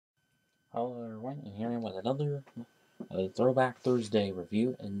Hello everyone, and here with another Throwback Thursday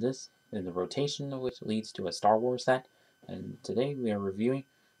review, and this in the rotation of which leads to a Star Wars set. And today we are reviewing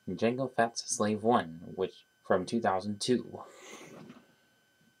Jango Fett's Slave 1, which from 2002.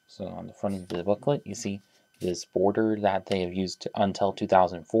 So on the front of the booklet you see this border that they have used until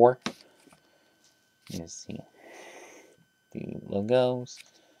 2004. You see the logos,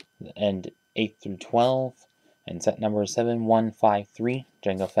 and 8 through 12, and set number 7153,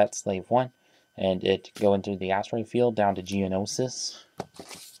 Jango Fett Slave 1, and it go into the asteroid field down to Geonosis.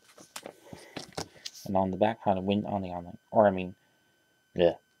 And on the back, how to win on the online, or I mean,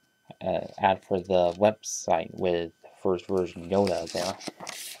 the ad for the website with first version Yoda there.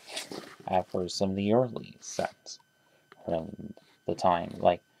 Ad for some of the early sets from the time,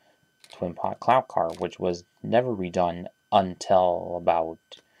 like Twin Pot Cloud Car, which was never redone until about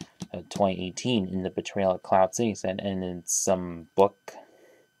 2018 in the Betrayal at Cloud City set, and in some book.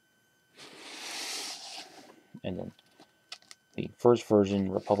 And then the first version,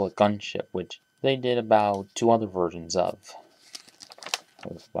 Republic Gunship, which they did about 2 other versions of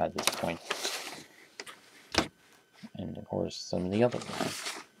by this point. And of course, some of the other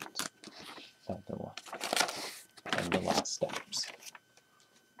ones that there were, and the last steps.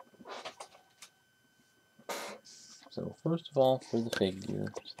 So first of all, for the figures,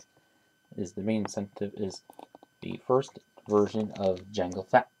 is the main incentive is the first version of Jango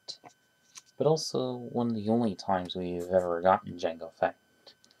Fett, but also one of the only times we've ever gotten Jango Fett,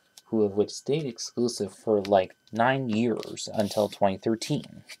 who of which stayed exclusive for like 9 years until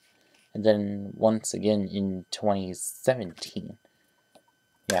 2013, and then once again in 2017.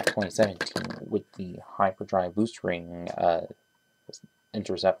 Yeah, 2017 with the hyperdrive boost ring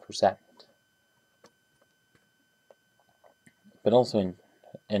interceptor set, but also in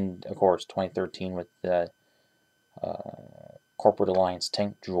of course 2013 with the Corporate Alliance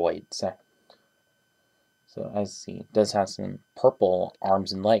tank droid set. So as you see, it does have some purple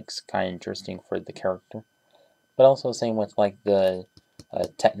arms and legs, kind of interesting for the character. But also same with like the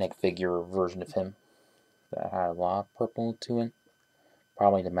Technic figure version of him that had a lot of purple to it,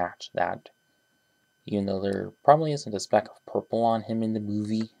 probably to match that. Even though there probably isn't a speck of purple on him in the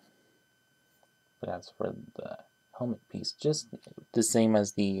movie. But as for the helmet piece, just the same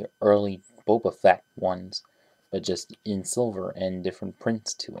as the early Boba Fett ones, but just in silver and different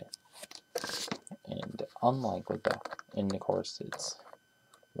prints to it. And unlike with that, and of course it's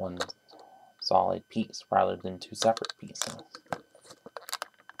one solid piece rather than 2 separate pieces.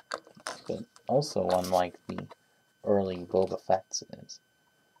 But also unlike the early Boba Fett's is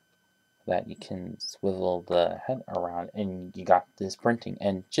that you can swivel the head around and you got this printing.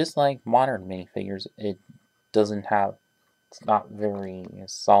 And just like modern minifigures, it doesn't have, it's not very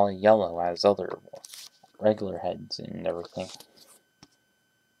solid yellow as other regular heads and everything.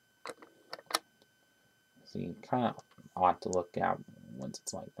 So you kind of ought to look at once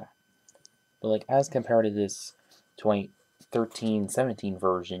it's like that. But like as compared to this 2013-17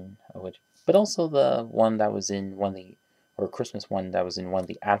 version of which, but also the one that was in one of the, or Christmas one that was in one of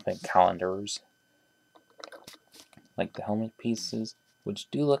the advent calendars, like the helmet pieces, which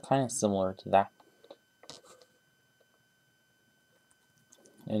do look kind of similar to that.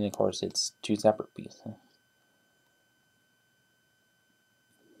 And of course it's 2 separate pieces.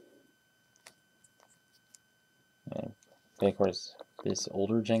 And of course this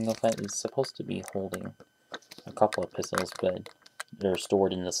older Jango Fett is supposed to be holding a couple of pistols, but they're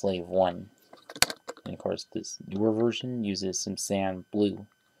stored in the Slave 1. And of course this newer version uses some sand blue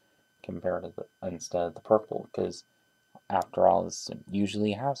compared to instead of the purple, because after all this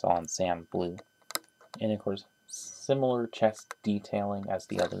usually has on sand blue. And of course similar chest detailing as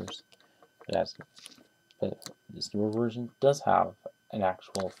the others, but this newer version does have an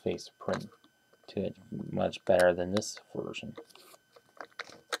actual face print to it, much better than this version.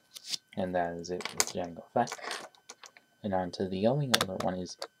 And that is it with Jango Fett. And on to the only other one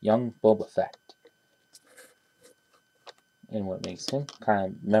is young Boba Fett. And what makes him kind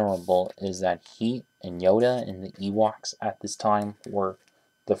of memorable is that he and Yoda and the Ewoks at this time were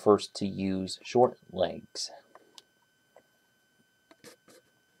the first to use short legs.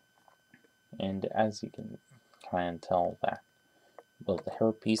 And as you can kind of tell that, both the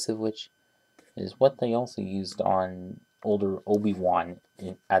hair piece of which is what they also used on older Obi-Wan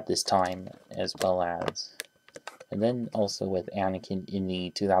at this time, as well as, and then also with Anakin in the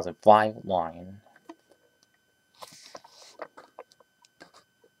 2005 line.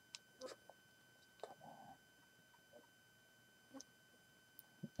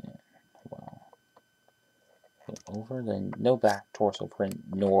 Over, then no back torso print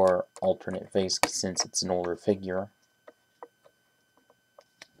nor alternate face since it's an older figure.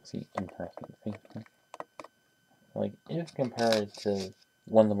 See, interesting thing. Like, if compared to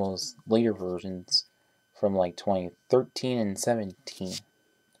one of the most later versions from like 2013 and 17,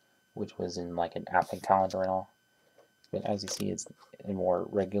 which was in like an advent calendar and all. But as you see, it's a more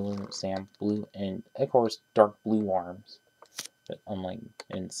regular sand blue and of course dark blue arms, but unlike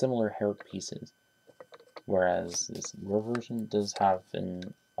and similar hair pieces. Whereas this newer version does have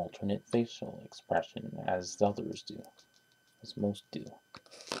an alternate facial expression as the others do, as most do.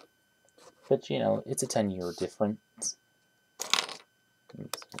 But you know, it's a 10-year difference. Yeah.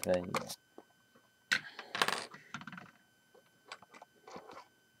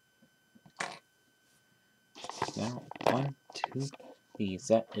 Now on to the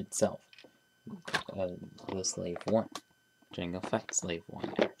set itself. The Slave 1. Jango Fett Slave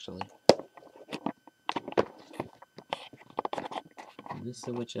 1, actually. This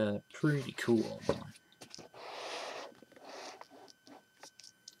is which pretty cool one.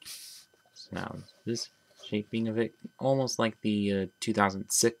 So now, this shaping of it, almost like the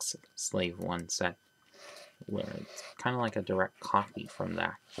 2006 Slave 1 set, where it's kind of like a direct copy from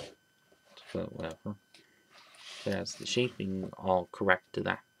that. But whatever. It has the shaping all correct to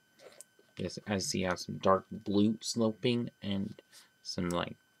that. As you have some dark blue sloping and some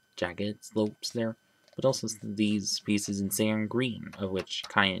like jagged slopes there, but also these pieces in sand green, of which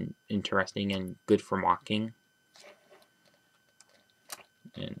kind of interesting and good for mocking.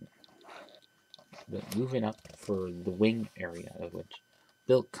 And but moving up for the wing area, of which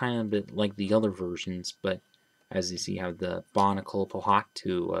built kind of a bit like the other versions, but as you see, have the barnacle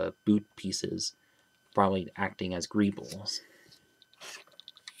pohatu boot pieces, probably acting as greebles.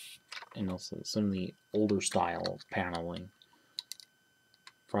 And also some of the older style paneling,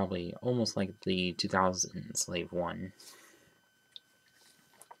 probably almost like the 2000 Slave 1.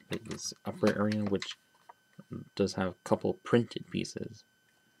 But this upper area, which does have a couple printed pieces,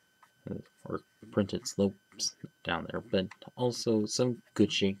 or printed slopes down there, but also some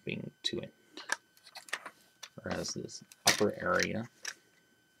good shaping to it. Whereas this upper area,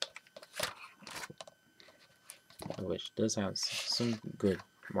 which does have some good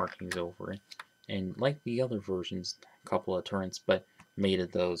markings over it, and like the other versions, a couple of turrets, but made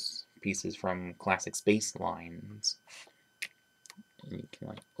of those pieces from classic space lines. And you can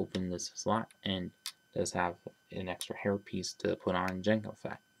like open this slot, and it does have an extra hair piece to put on Jango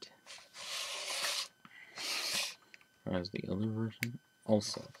Fett. Whereas the other version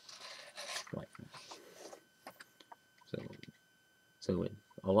also like that. So with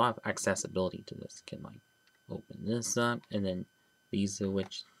a lot of accessibility to this, you can like open this up, and then these are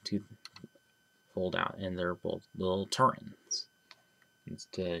which to fold out, and they're both little turrets. It's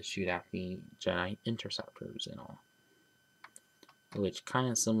to shoot at the Jedi interceptors and all, which kind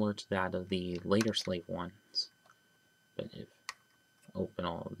of similar to that of the later Slave ones. But if open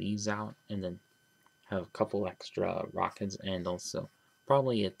all of these out, and then have a couple extra rockets, and also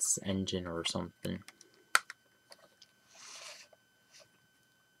probably its engine or something.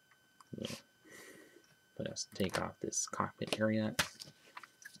 Yeah. But let's take off this cockpit area,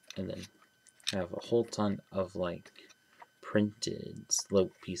 and then have a whole ton of like printed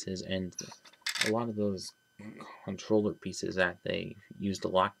slope pieces, and a lot of those controller pieces that they used a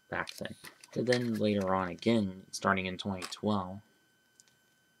lot back then. But then later on again, starting in 2012,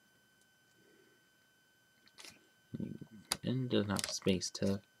 and doesn't have space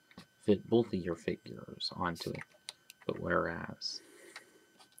to fit both of your figures onto it. But whereas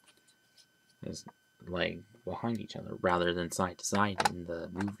it's like behind each other rather than side to side in the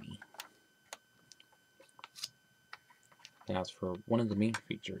movie. As for one of the main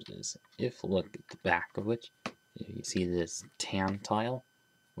features is, if look at the back of which, you see this tan tile,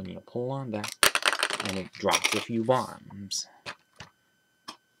 when you pull on that, and it drops a few bombs.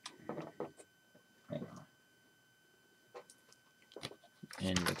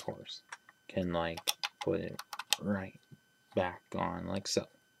 And of course, can like put it right back on like so.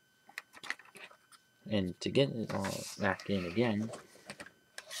 And to get it all back in again,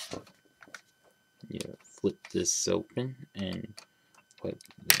 you flip this open and put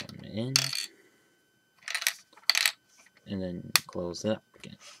them in, and then close it up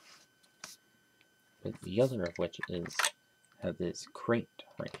again. But the other of which is have this crate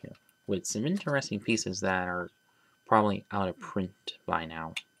right here with some interesting pieces that are probably out of print by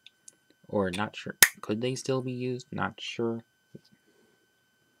now, or not sure. Could they still be used? Not sure.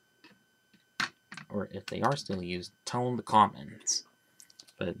 Or if they are still used, tell in the comments.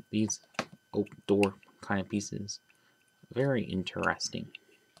 But these open door kind of pieces, very interesting.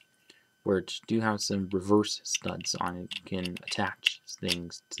 Which do have some reverse studs on it. You can attach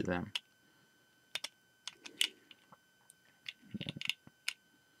things to them.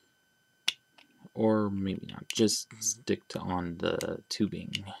 or maybe not, just stick on the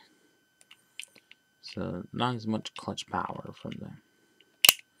tubing. So not as much clutch power from them.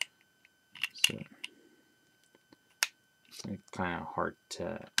 So it's kind of hard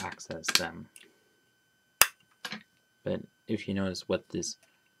to access them. But if you notice what this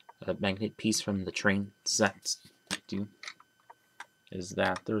magnet piece from the train sets do, is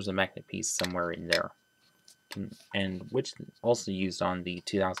that there's a magnet piece somewhere in there, and which also used on the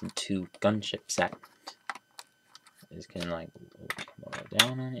 2002 gunship set. Is can like lower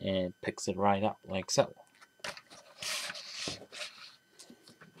down on it and it picks it right up like so.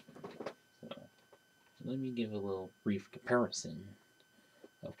 Let me give a little brief comparison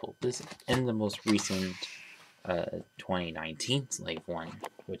of both this and the most recent 2019 Slave one,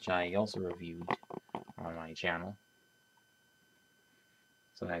 which I also reviewed on my channel.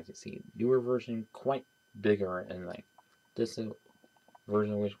 So as you see, newer version quite bigger, and like this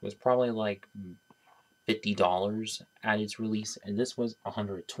version, which was probably like $50 at its release, and this was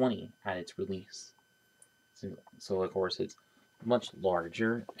 $120 at its release. So of course it's much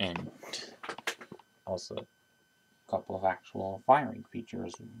larger, and also a couple of actual firing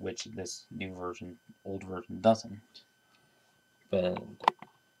features, which this new version, old version doesn't. But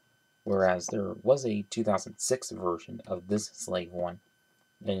whereas there was a 2006 version of this Slave one,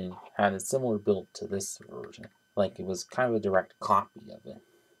 and it had a similar build to this version, like it was kind of a direct copy of it.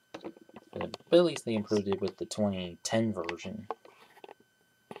 But at least they improved it with the 2010 version.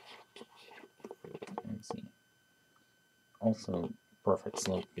 Let's see. Also, perfect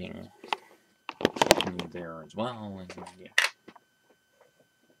sloping there as well, and yeah.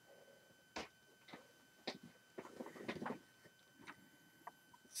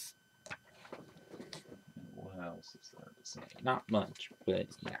 What else is there to say? Not much, but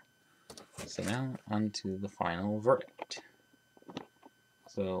yeah. So now on to the final verdict.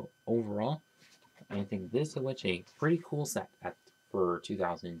 So overall, I think this is a pretty cool set for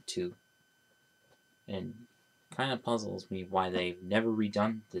 2002, and kind of puzzles me why they've never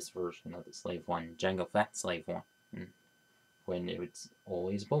redone this version of the Slave One, Jango Fett Slave One, when it's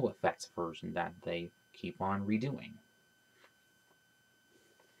always Boba Fett's version that they keep on redoing.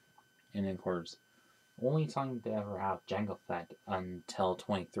 And of course, only time to ever have Jango Fett until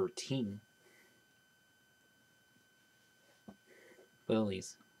 2013, but at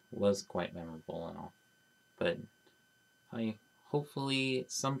least was quite memorable and all. But hopefully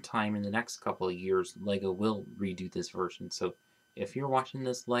sometime in the next couple of years, LEGO will redo this version. So if you're watching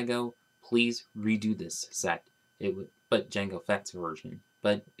this, LEGO, please redo this set. But Jango Fett's version.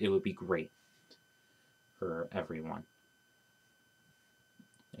 But it would be great for everyone.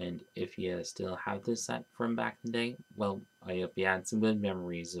 And if you still have this set from back in the day, well, I hope you had some good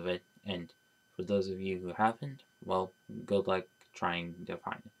memories of it. And for those of you who haven't, well, good luck trying to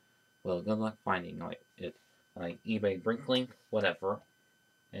find it. Well, good luck finding it. Like eBay, Brinklink, whatever.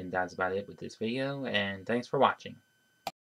 And that's about it with this video, and thanks for watching.